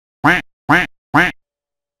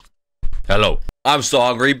I'm so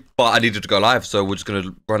hungry, but I needed to go live, so we're just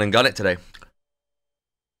gonna run and gun it today.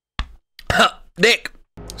 Nick!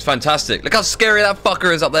 It's fantastic. Look how scary that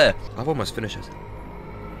fucker is up there. I've almost finished it.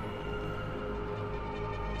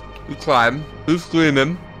 We climb. Who's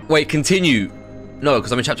screaming? Wait, continue. No,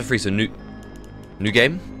 because I'm in chapter 3, so new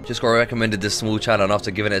game? Just got recommended this small channel, and after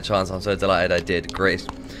giving it a chance, I'm so delighted I did. Great.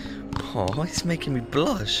 Oh, it's making me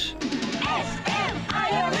blush. SCARIER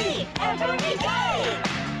every day.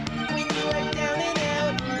 When you are down and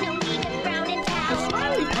out, no need to frown and pout.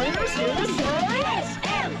 Smiley players here to say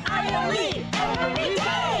SCARIER every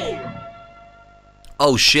day.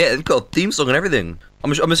 Oh shit, they've got a theme song and everything.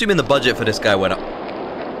 I'm assuming the budget for this guy went up.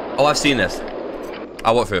 Oh, I've seen this.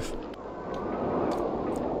 I what fifth?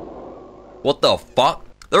 What the fuck?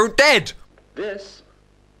 They're dead! This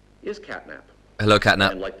is Catnap. Hello,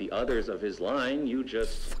 Catnap. And like the others of his line, you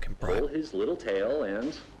just pull his little tail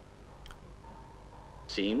and...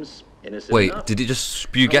 seems innocent Wait, enough. did he just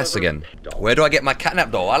spew gas again? Where do I get my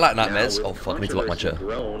Catnap doll? I like nightmares. Oh fuck, I need to lock my chair.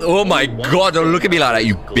 Oh my god, don't look at me like that,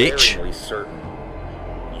 you bitch! Certain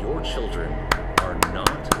your children are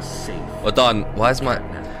not safe. We're done. Why is my...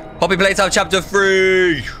 Poppy Playtime chapter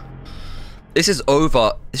 3! This is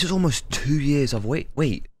over. This is almost 2 years of wait.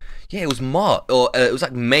 Yeah, it was March, or it was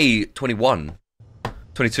like May 22.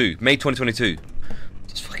 May 2022.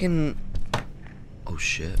 It's fucking... Oh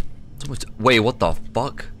shit. It's almost... Wait, what the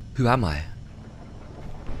fuck? Who am I?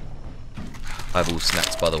 I have all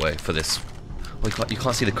snacks, by the way, for this. Oh, you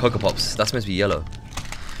can't see the Cocoa Pops. That's meant to be yellow.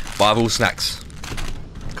 But I have all snacks.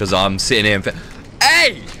 Because I'm sitting here and...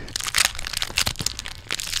 Hey!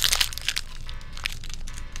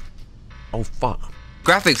 Oh fuck.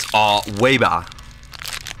 Graphics are way better.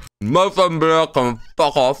 Most of them can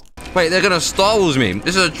fuck off. Wait, they're gonna Star Wars me.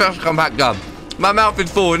 This is a trash compact gun. My mouth is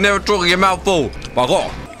full. Never talking your mouth full. Fuck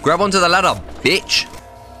off. Grab onto the ladder, bitch.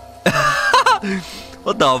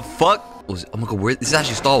 What the fuck? Oh my god, this is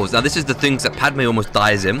actually Star Wars. Now this is the things that Padme almost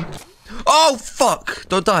dies in. Oh fuck!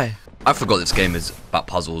 Don't die. I forgot this game is about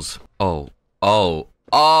puzzles. Oh.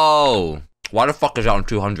 Why the fuck is that on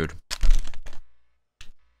 200?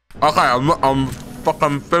 Okay, I'm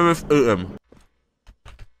fucking finished eating.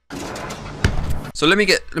 So let me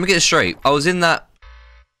get it straight. I was in the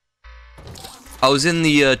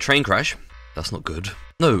train crash. That's not good.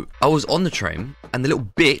 No, I was on the train, and the little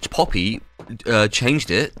bitch Poppy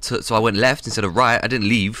changed it, so I went left instead of right. I didn't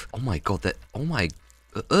leave. Oh my god, that. Oh my.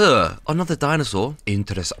 Another dinosaur.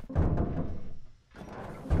 Interesting.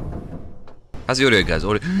 How's the audio, guys?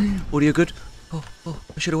 Audio good? Oh,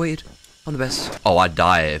 I should have waited. I'm the best. Oh, I'd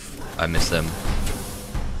die if I miss them.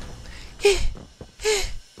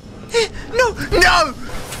 No!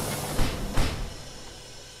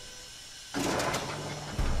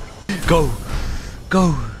 Go!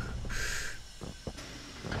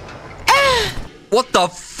 What the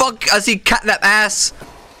fuck? I see Catnap ass.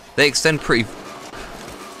 They extend pretty.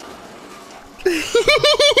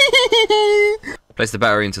 Place the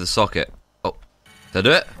battery into the socket. Oh, did I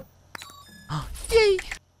do it? Yay!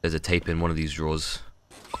 There's a tape in one of these drawers.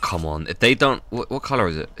 Oh, come on. If they don't... What color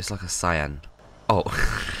is it? It's like a cyan. Oh.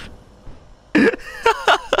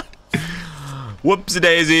 Whoopsie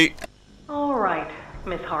daisy. All right,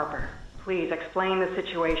 Miss Harper. Please explain the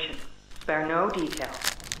situation. Spare no details.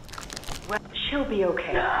 Well, she'll be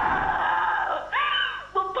okay. Well,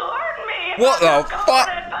 pardon me. What the fuck?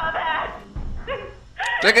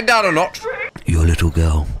 Take it down or not? Your little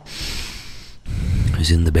girl is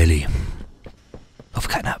in the belly of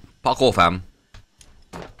Catnap. Parkour, fam.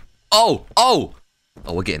 Oh,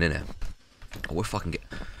 we're getting in here. Oh, we're fucking get.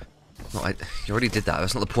 No, you already did that.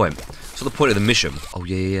 That's not the point. That's not the point of the mission. Oh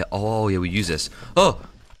yeah. Oh yeah, we use this. Oh,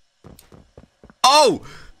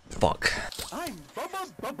 fuck.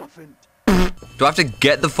 Do I have to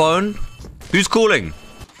get the phone? Who's calling?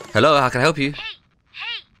 Hello, how can I help you? Hey,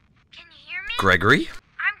 can you hear me? Gregory?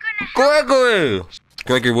 I'm gonna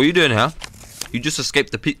Gregory, what are you doing here? You just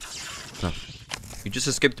escaped the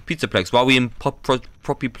Pizzaplex while we in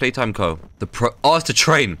Poppy Playtime Co. Oh, it's the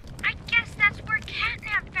train. I guess that's where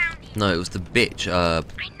Catnap found you. No, it was the bitch, I know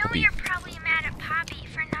Poppy. you're probably mad at Poppy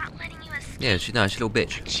for not letting you escape. Yeah, she's a little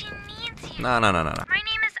bitch. She needs you. No. My name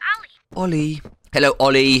is Ollie. Hello,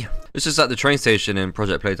 Ollie. This is at the train station in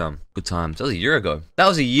Project Playtime. Good times. That was a year ago. That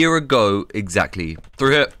was a year ago exactly.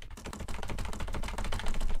 Through here.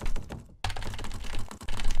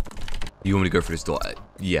 You want me to go for this door?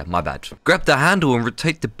 Yeah, my bad. Grab the handle and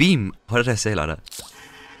rotate the beam. Why did I say like that?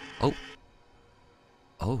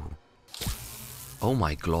 Oh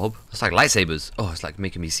my glob. That's like lightsabers. Oh, it's like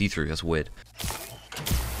making me see through. That's weird.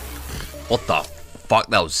 What the fuck?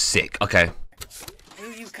 That was sick. Okay.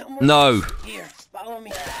 No. Here, follow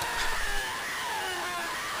me.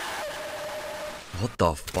 What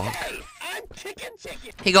the fuck?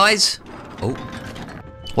 Hey guys. Oh.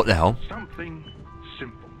 What the hell? Something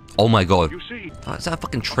simple. Oh my god. You see, Is that a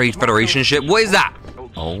fucking Trade Federation ship? What is that?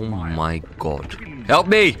 Oh my god. Help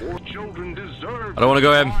me! children deserve I don't want to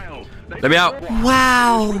go in. Let me out.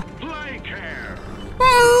 Wow. play care.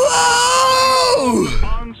 Whoa!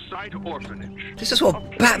 On-site orphanage. This is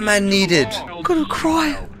what Batman needed. I'm gonna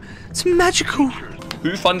cry. It's magical.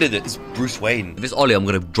 Who funded it? It's Bruce Wayne. If it's Ollie, I'm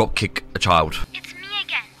gonna drop kick a child. It's me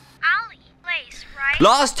again. Ollie. Place, right?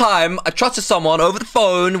 Last time I trusted someone over the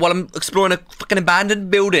phone while I'm exploring a fucking abandoned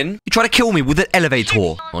building. You tried to kill me with an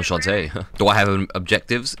elevator. Enchanté. Do I have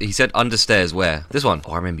objectives? He said under stairs. Where? This one.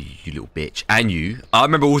 Oh, I remember you, you little bitch. And you. I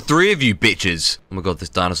remember all three of you bitches. Oh my god, this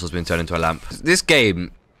dinosaur's been turned into a lamp. This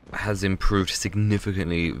game has improved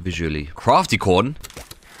significantly visually. Crafty corn.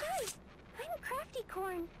 Hi, I'm Crafty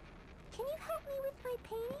Corn. Can you help me with my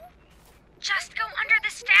painting? Just go under the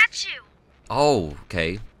statue. Oh,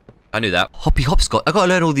 okay. I knew that. Hoppy hopscotch. I gotta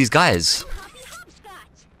learn all these guys. I'm Hoppy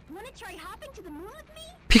Hopscotch. Wanna try hopping to the moon with me?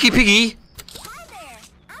 Piggy Piggy. Hi there,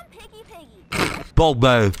 I'm Piggy Piggy.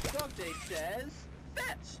 Bulbo.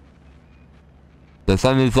 The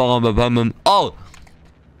family song of the Oh!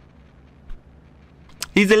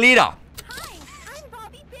 He's the leader. Hi, I'm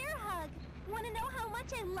Bobby Bear Hug. Wanna know how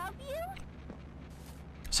much I love you?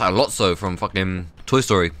 It's like Lotso from fucking Toy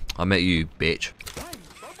Story. I met you, bitch.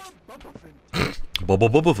 Bubba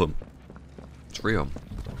Bubba. It's real.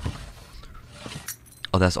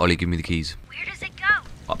 Oh, that's Ollie. Give me the keys. Where does it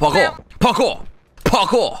go? Parkour! Parkour!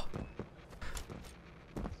 Parkour!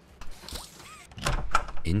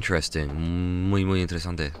 Interesting. Muy, muy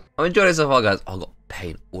interesante. I'm enjoying it so far, guys. I've got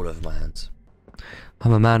paint all over my hands.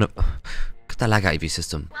 I'm a man of... Get that lag out of your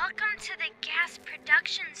system. Welcome to the gas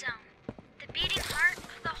production zone. The beating heart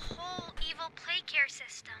of the whole evil play care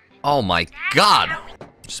system. Oh my god!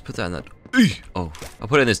 Just put that in that... Oh, I'll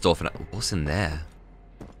put it in this door for now. What's in there?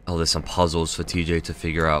 Oh, there's some puzzles for TJ to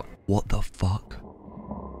figure out. What the fuck?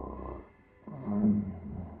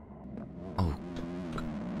 Oh.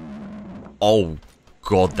 Oh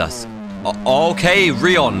god, that's... okay,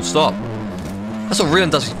 Rion, stop. That's what Rion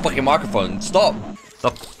does with fucking microphone. Stop.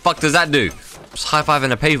 The fuck does that do? Just high-fiving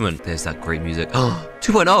the pavement. There's that great music.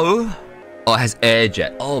 2.0? Oh, it has air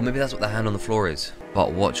jet. Oh, maybe that's what the hand on the floor is.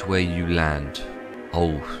 But watch where you land.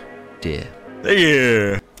 Oh, dear.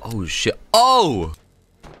 Yeah. Oh, shit. Oh!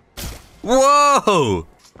 Whoa!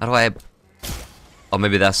 How do I... Oh,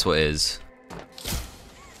 maybe that's what it is.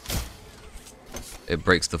 It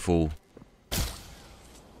breaks the fall.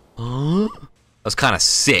 Huh? That's kind of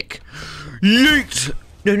sick. Yeet!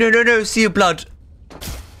 No, no, no, no. See your blood.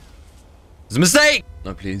 It's a mistake!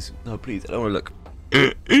 No, please. No, please. I don't want to look.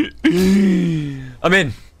 I'm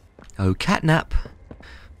in. Oh, catnap.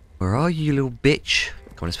 Where are you, little bitch?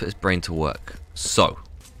 Come on, let's put his brain to work. So.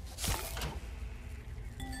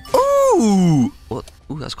 Ooh! What?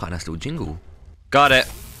 Ooh, that's quite a nice little jingle. Got it.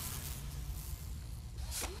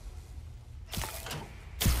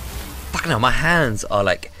 Fucking hell, my hands are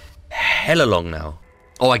like hella long now.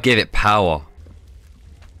 Oh, I gave it power.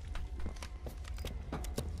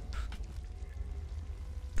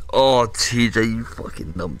 Oh, TJ, you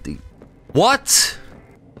fucking numpty. What?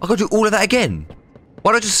 I gotta do all of that again?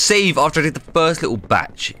 Why don't I just save after I did the first little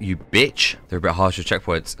batch, you bitch? They're a bit harsher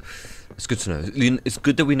checkpoints. It's good to know. It's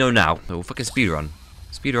good that we know now. So we'll fucking speedrun.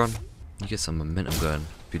 Speedrun. You get some momentum going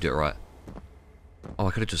if you do it right. Oh,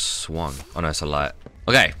 I could have just swung. Oh no, it's a light.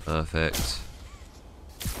 Okay. Perfect.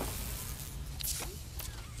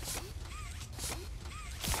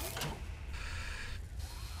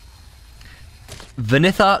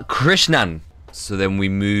 Vanitha Krishnan. So then we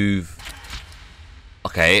move...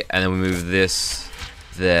 Okay, and then we move this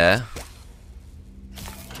there.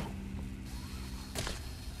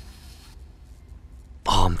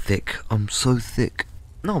 Oh, I'm thick. I'm so thick.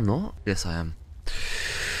 No, I'm not. Yes, I am.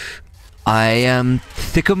 I am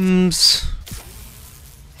thickums.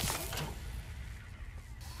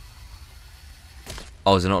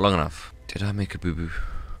 Oh, is it not long enough? Did I make a boo-boo?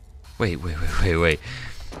 Wait.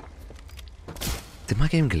 Did my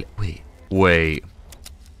game glitch? Wait.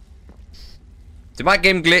 Did my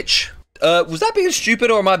game glitch? Was that being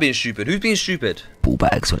stupid or am I being stupid? Who's being stupid? Ball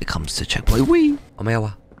bags when it comes to checkpoint. Wee.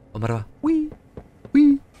 Omeawa. Omarawa. Wee.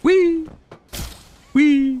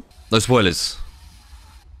 No spoilers.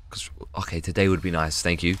 Okay, today would be nice.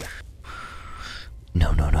 Thank you.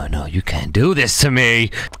 No. You can't do this to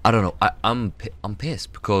me. I don't know. I'm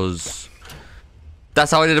pissed because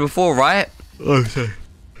that's how I did it before, right? Okay.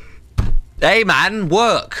 Hey, man,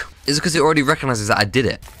 work. Is it because it already recognizes that I did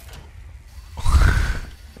it?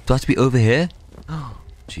 Do I have to be over here? Oh,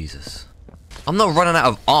 Jesus. I'm not running out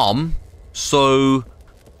of arm. So,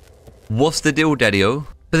 what's the deal, Daddy-O?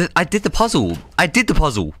 But I did the puzzle. I did the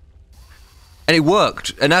puzzle. And it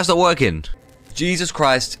worked. And now it's not working. Jesus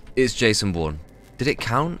Christ, it's Jason Bourne. Did it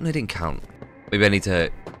count? No, it didn't count. Maybe I need to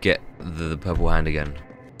get the purple hand again.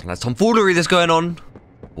 And that's tomfoolery that's going on.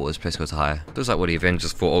 Oh, this place goes higher. Looks like what the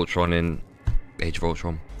Avengers fought Ultron in Age of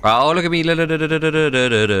Ultron. Right, oh, look at me.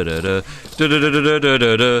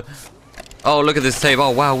 Oh, look at this tape.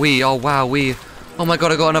 Oh, wow, we. Oh, wow, we. Oh my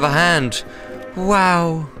god, I got another hand.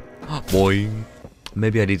 Wow. Boing.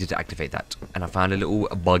 Maybe I needed to activate that. And I found a little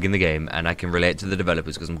bug in the game, and I can relate to the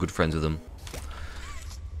developers because I'm good friends with them.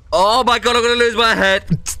 Oh my god, I'm gonna lose my head.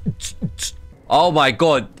 Oh my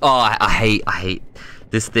god. Oh, I hate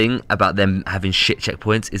this thing about them having shit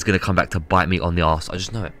checkpoints is gonna come back to bite me on the arse. I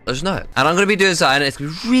just know it. I just know it. And I'm gonna be doing something, and it's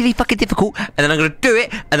gonna be really fucking difficult, and then I'm gonna do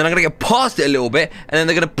it, and then I'm gonna get past it a little bit, and then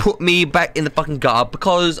they're gonna put me back in the fucking gutter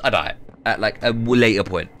because I die at like a later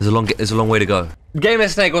point. There's a long way to go. Gamer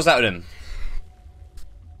Snake, what's that with him?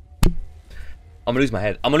 I'm gonna lose my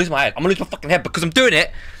head. I'm gonna lose my head. I'm gonna lose my fucking head because I'm doing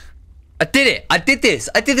it. I did it. I did this.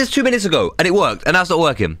 I did this 2 minutes ago, and it worked, and now it's not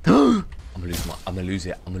working. I'm gonna lose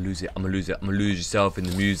it. I'm gonna lose it. I'm gonna lose it. I'm gonna lose yourself in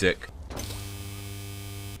the music.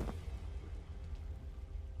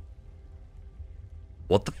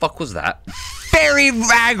 What the fuck was that? Very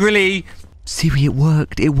angrily. See, it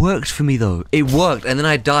worked. It worked for me though. It worked, and then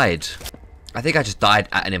I died. I think I just died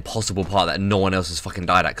at an impossible part that no one else has fucking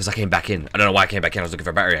died at because I came back in. I don't know why I came back in. I was looking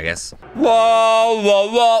for a battery, I guess. Whoa,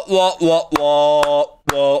 whoa, whoa, whoa, whoa, whoa,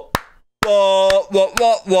 whoa.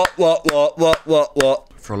 What?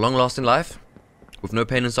 For a long-lasting life, with no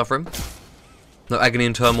pain and suffering, no agony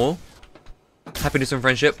and turmoil, happiness and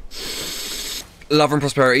friendship, love and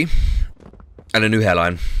prosperity, and a new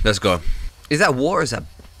hairline. Let's go. Is that war or is that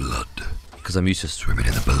blood? Because I'm used to swimming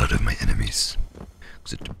in the blood of my enemies.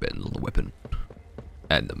 Because it depends on the weapon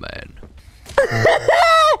and the man.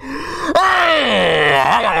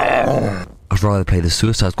 I'd rather play the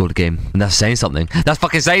Suicide Squad game, and that's saying something. That's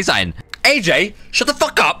fucking saying something. AJ, shut the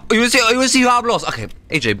fuck up. You wanna see how I've lost? Okay,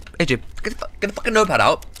 AJ, get the fucking notepad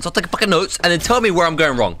out. So I'll take fucking notes, and then tell me where I'm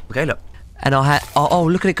going wrong. Okay, look. And I'll have, oh,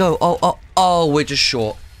 look at it go. Oh, we're just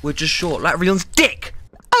short. We're just short, like Rion's dick.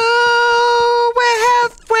 Oh, we're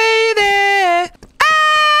halfway there.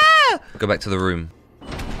 Ah! Go back to the room.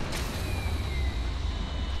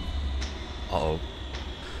 Uh-oh.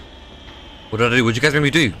 What did I do? What did you guys make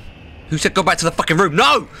me do? Who said go back to the fucking room?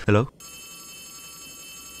 No! Hello?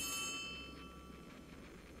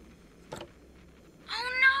 Oh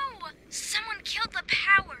no! Someone killed the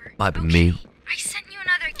power. Might be me. I sent you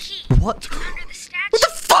another key. What? It's under the statue. What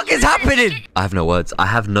the fuck is happening? I have no words. I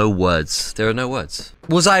have no words. There are no words.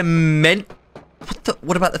 Was I meant?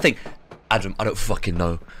 What about the thing? Adam, I don't fucking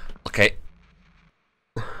know. Okay.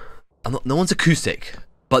 I'm not. No one's acoustic,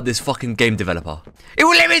 but this fucking game developer. It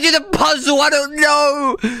will let me do the puzzle. I don't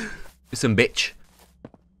know. Listen, bitch.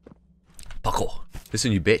 Buckle.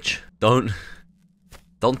 Listen, you bitch. Don't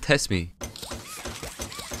test me.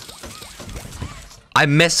 I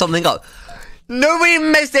messed something up. Nobody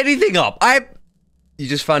messed anything up. You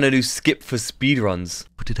just found a new skip for speedruns.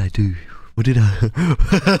 What did I do? What did I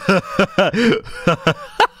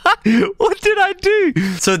do?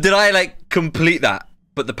 So did I like complete that,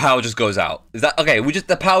 but the power just goes out? Is that okay?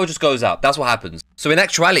 The power just goes out. That's what happens. So in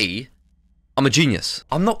actuality, I'm a genius.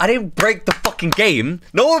 I didn't break the fucking game.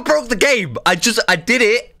 No one broke the game. I did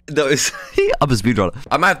it. No, I'm a speedrunner.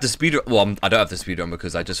 I might have to speedrun. Well, I don't have to speedrun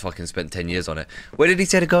because I just fucking spent 10 years on it. Where did he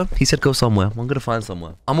say to go? He said go somewhere. I'm gonna find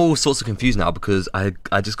somewhere. I'm all sorts of confused now because I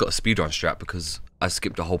just got a speedrun strap because I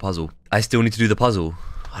skipped a whole puzzle. I still need to do the puzzle.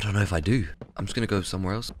 I don't know if I do. I'm just gonna go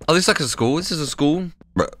somewhere else. Oh, this is like a school. This is a school.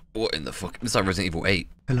 What in the fuck? It's like Resident Evil 8.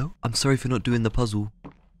 Hello? I'm sorry for not doing the puzzle.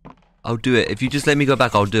 I'll do it. If you just let me go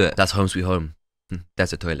back, I'll do it. That's home sweet home.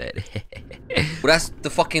 That's a toilet. Well, that's the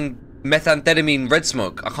fucking methamphetamine red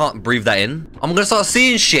smoke. I can't breathe that in. I'm gonna start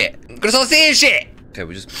seeing shit. Okay,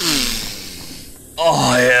 we just...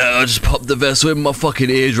 Oh, yeah. I just popped the vessel in my fucking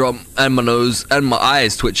eardrum and my nose and my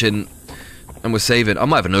eyes twitching. And we're saving. I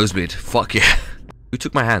might have a nosebleed. Fuck yeah. Who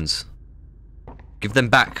took my hands? Give them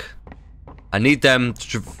back. I need them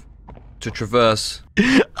to traverse.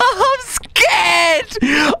 I'm scared!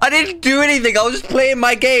 I didn't do anything. I was just playing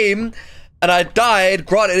my game. And I died.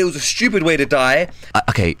 Granted, it was a stupid way to die.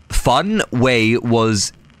 Okay, fun way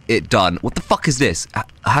was it done. What the fuck is this?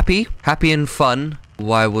 Happy? Happy and fun.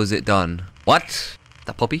 Why was it done? What? Is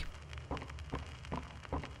that Poppy?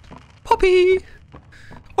 Poppy!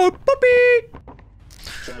 Oh, Poppy!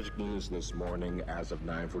 Tragic news this morning as of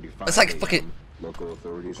 9:45. It's like fucking... Local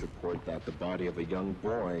authorities report that the body of a young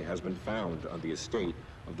boy has been found on the estate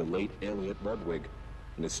of the late Elliot Ludwig.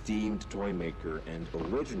 an esteemed toy maker and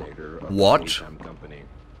originator of What? the Playtime company.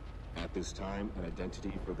 At this time, an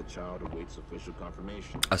identity for the child awaits official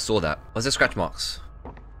confirmation. I saw that. Was there scratch marks?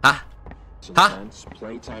 Ah. Since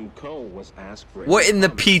Playtime Co. was asked for What in the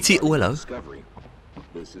comment PT? Oh, hello. discovery.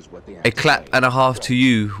 This is what they have A to clap say. and a half to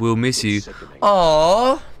you. We'll miss you. It's sickening.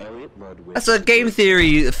 Aww. Elliot Ludwig That's a game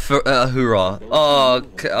theory for hoorah. Oh,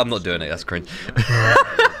 I'm not doing it. That's cringe.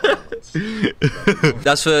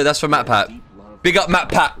 that's for Matt Pat. Big up Matt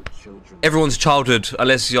Pat. Everyone's childhood,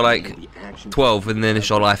 unless you're like 12 and then it's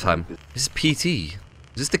your lifetime. This is PT. Is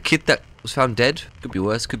this the kid that was found dead? Could be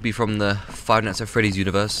worse. Could be from the Five Nights at Freddy's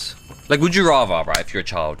universe. Like, would you rather, right, if you're a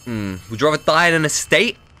child? Would you rather die in an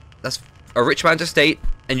estate? That's a rich man's estate,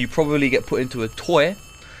 and you probably get put into a toy?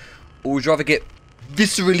 Or would you rather get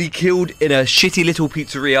viscerally killed in a shitty little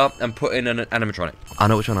pizzeria and put in an animatronic? I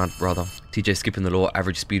know which one I'd rather. TJ skipping the law,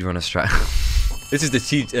 average speedrunner strat. This is the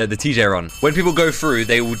TJ run. When people go through,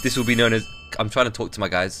 this will be known as... I'm trying to talk to my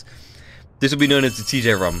guys. This will be known as the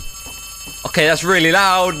TJ run. Okay, that's really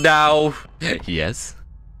loud now. Yes.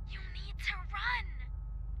 You need to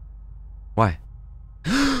run.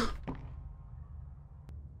 Why?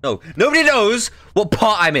 No, nobody knows what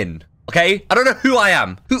part I'm in. Okay, I don't know who I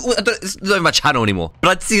am. It's not even my channel anymore. But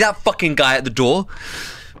I'd see that fucking guy at the door,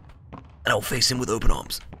 and I'll face him with open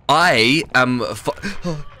arms. I am.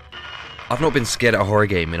 I've not been scared at a horror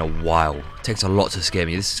game in a while. It takes a lot to scare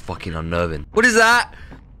me. This is fucking unnerving. What is that?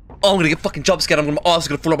 Oh, I'm gonna get fucking jump scared. My ass is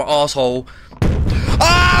gonna fall on my asshole.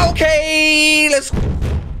 Ah, okay, let's.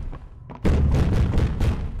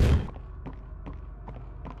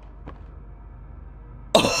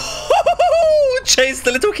 Chase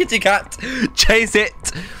the little kitty cat. Chase it.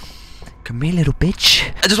 Come here, little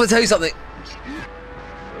bitch. I just want to tell you something.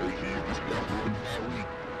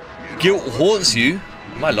 Guilt haunts you.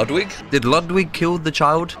 Am I Ludwig? Did Ludwig kill the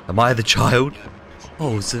child? Am I the child?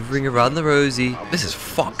 Oh, it's a ring around the rosy. This is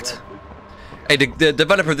fucked. Hey, the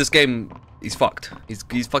developer of this game, he's fucked.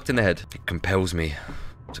 He's fucked in the head. It compels me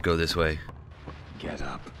to go this way. Get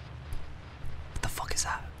up. What the fuck is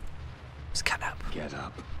that? It's catnap. Get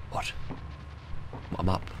up. What? I'm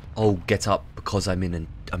up. Oh, get up because I'm in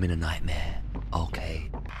a nightmare. Okay.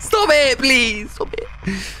 Stop it, please. Stop it.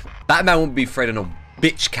 Batman wouldn't be afraid of no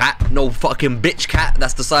bitch cat. No fucking bitch cat.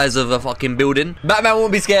 That's the size of a fucking building. Batman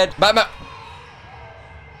won't be scared. Batman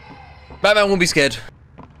won't be scared.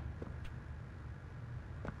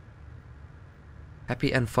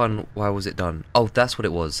 Happy and fun. Why was it done? Oh, that's what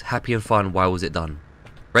it was. Happy and fun. Why was it done?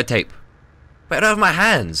 Red tape. Wait, I don't have my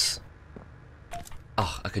hands.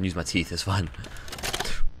 Oh, I can use my teeth. It's fine.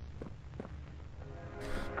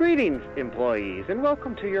 Greetings, employees, and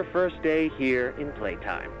welcome to your first day here in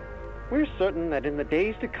Playtime. We're certain that in the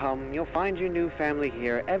days to come, you'll find your new family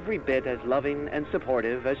here every bit as loving and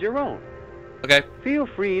supportive as your own. Okay. Feel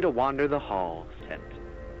free to wander the halls.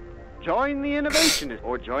 Join the innovationists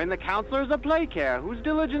or join the counselors of Playcare, whose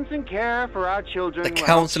diligence and care for our children The will help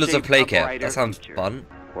counselors of shape a Playcare. brighter That sounds future. fun.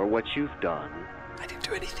 For what you've done. I didn't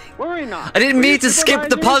do anything. Worry not. I didn't mean to skip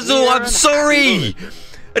the puzzle. I'm sorry.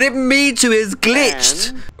 I didn't mean to. It's glitched.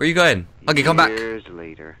 And Where are you going? Okay, come back. Years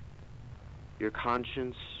later, your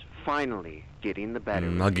conscience finally getting the better.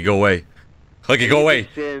 Huggy, go away. Huggy, go away.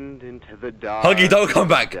 Descend into the dark Huggy, don't come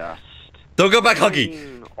back. dust. Don't go back, Huggy.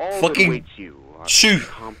 Knowing all Fucking that awaits you are shoo.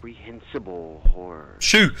 incomprehensible horrors.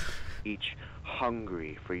 Shoo. Each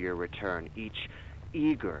hungry for your return, each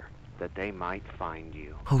eager that they might find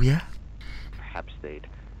you. Oh, yeah? Perhaps they'd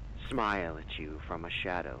smile at you from a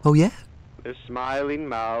shadow. Oh, yeah? Their smiling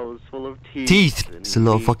mouths full of teeth. Teeth. and It's a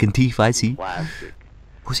lot of meat fucking teeth, I see. Plastic.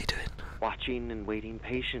 What's he doing? Watching and waiting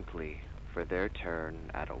patiently for their turn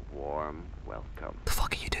at a warm welcome. The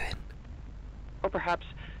fuck are you doing? Or perhaps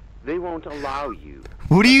they won't allow you.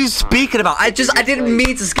 What are you speaking about? I didn't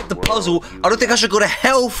mean to skip the puzzle. I don't think I should go to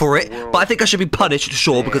hell for it, but I think I should be punished,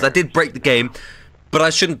 sure, because I did break the game. But I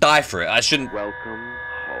shouldn't die for it. I shouldn't. Welcome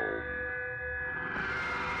home.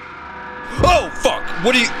 Oh, fuck!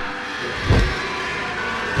 What are you...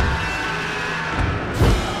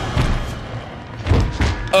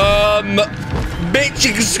 Bitch,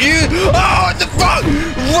 excuse... Oh, what the fuck?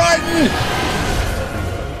 Run!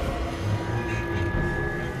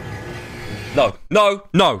 No,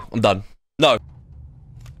 I'm done. No.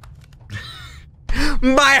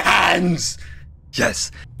 My hands!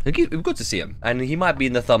 Yes. We've got to see him. And he might be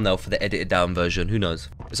in the thumbnail for the edited down version. Who knows?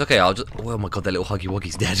 It's okay, I'll just... Oh my god, that little Huggy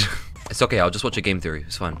Wuggy's dead. It's okay, I'll just watch a game theory.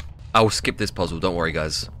 It's fine. I'll skip this puzzle, don't worry,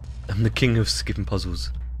 guys. I'm the king of skipping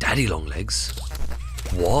puzzles. Daddy long legs?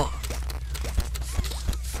 What?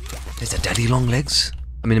 Is that daddy long legs?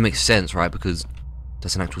 I mean, it makes sense, right? Because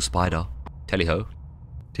that's an actual spider. Tally-ho.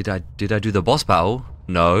 Did I do the boss battle?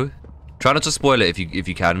 No. Try not to spoil it if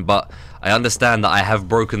you can, but I understand that I have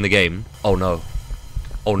broken the game. Oh no.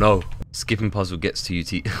 Oh no. Skipping puzzle gets to you,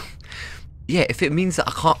 T. Yeah, if it means that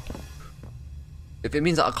I can't... If it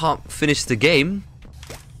means that I can't finish the game...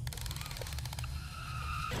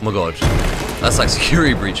 Oh my god. That's like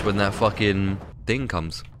security breach when that fucking thing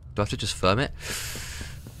comes. Do I have to just firm it?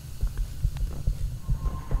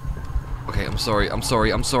 Okay, I'm sorry.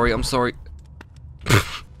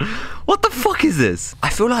 What the fuck is this? I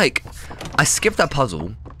feel like I skipped that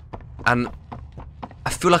puzzle and I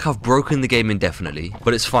feel like I've broken the game indefinitely,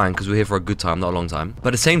 but it's fine because we're here for a good time, not a long time. But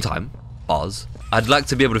at the same time, bars, I'd like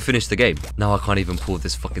to be able to finish the game. Now I can't even pull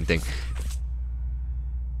this fucking thing.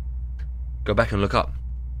 Go back and look up.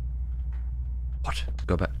 What?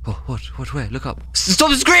 Go back. Oh, what? Where? Look up.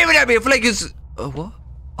 Stop screaming at me! I feel like it's... what?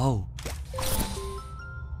 Oh.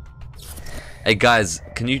 Hey guys,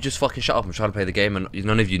 can you just fucking shut up? I'm trying to play the game and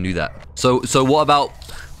none of you knew that. So what about...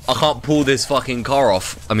 I can't pull this fucking car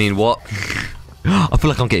off. I mean, what? I feel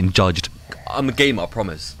like I'm getting judged. I'm a gamer, I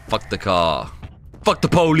promise. Fuck the car. Fuck the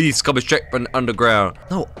police coming straight from underground.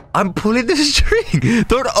 No, I'm pulling the string.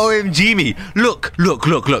 Don't OMG me. Look.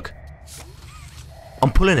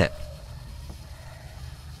 I'm pulling it.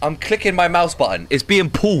 I'm clicking my mouse button. It's being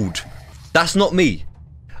pulled. That's not me.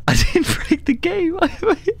 I didn't break the game.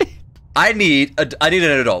 I need an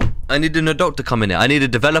adult. I need an adult to come in here. I need a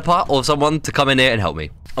developer or someone to come in here and help me.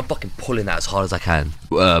 I'm fucking pulling that as hard as I can.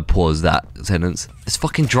 Pause that sentence. This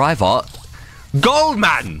fucking driver. Gold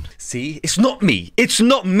man! See? It's not me. It's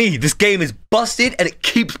not me. This game is busted and it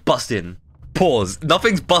keeps busting. Pause.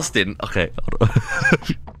 Nothing's busting. Okay.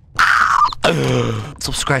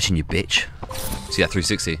 Stop scratching, you bitch. See that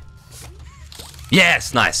 360?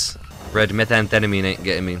 Yes, nice. Red methamphetamine ain't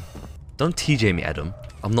getting me. Don't TJ me, Adam.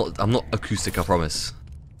 I'm not acoustic, I promise.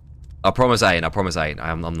 I promise I ain't.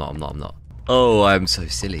 I'm not. Oh, I'm so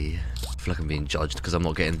silly. I feel like I'm being judged because I'm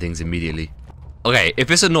not getting things immediately. Okay, if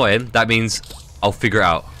it's annoying, that means I'll figure it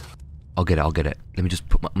out. I'll get it. Let me just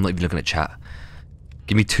put I'm not even looking at chat.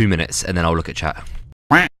 Give me 2 minutes and then I'll look at chat.